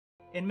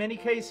In many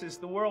cases,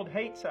 the world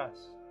hates us.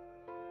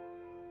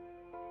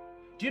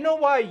 Do you know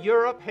why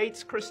Europe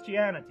hates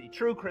Christianity,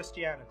 true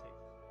Christianity?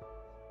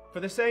 For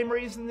the same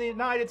reason the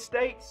United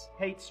States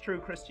hates true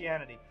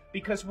Christianity.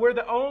 Because we're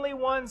the only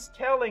ones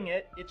telling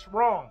it it's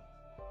wrong.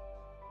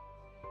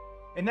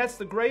 And that's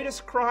the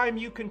greatest crime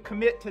you can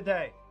commit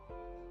today.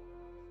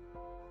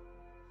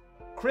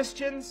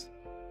 Christians,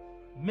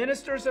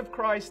 ministers of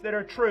Christ that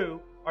are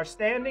true, are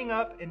standing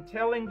up and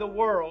telling the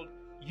world,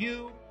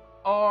 you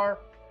are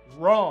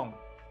wrong.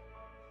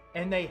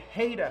 And they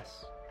hate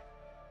us.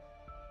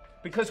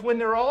 Because when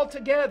they're all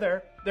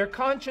together, their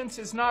conscience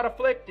is not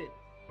afflicted.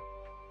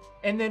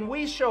 And then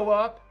we show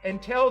up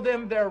and tell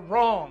them they're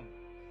wrong.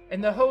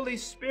 And the Holy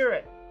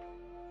Spirit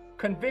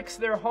convicts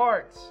their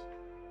hearts.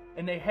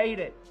 And they hate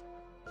it.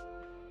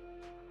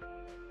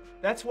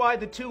 That's why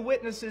the two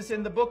witnesses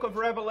in the book of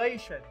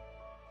Revelation,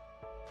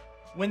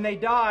 when they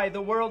die,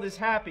 the world is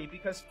happy.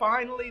 Because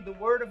finally the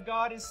Word of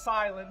God is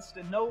silenced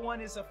and no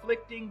one is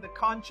afflicting the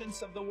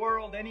conscience of the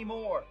world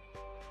anymore.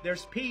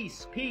 There's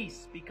peace,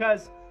 peace,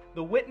 because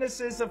the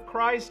witnesses of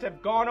Christ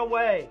have gone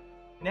away.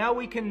 Now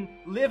we can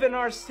live in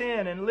our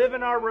sin and live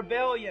in our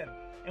rebellion.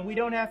 And we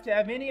don't have to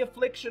have any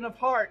affliction of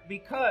heart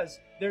because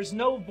there's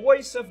no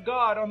voice of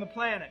God on the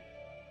planet.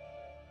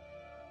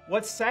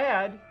 What's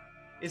sad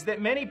is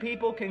that many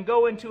people can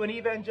go into an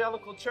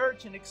evangelical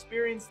church and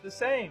experience the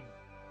same.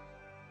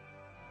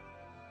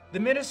 The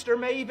minister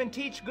may even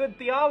teach good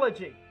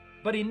theology,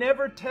 but he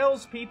never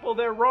tells people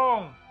they're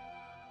wrong.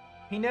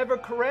 He never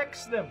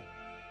corrects them.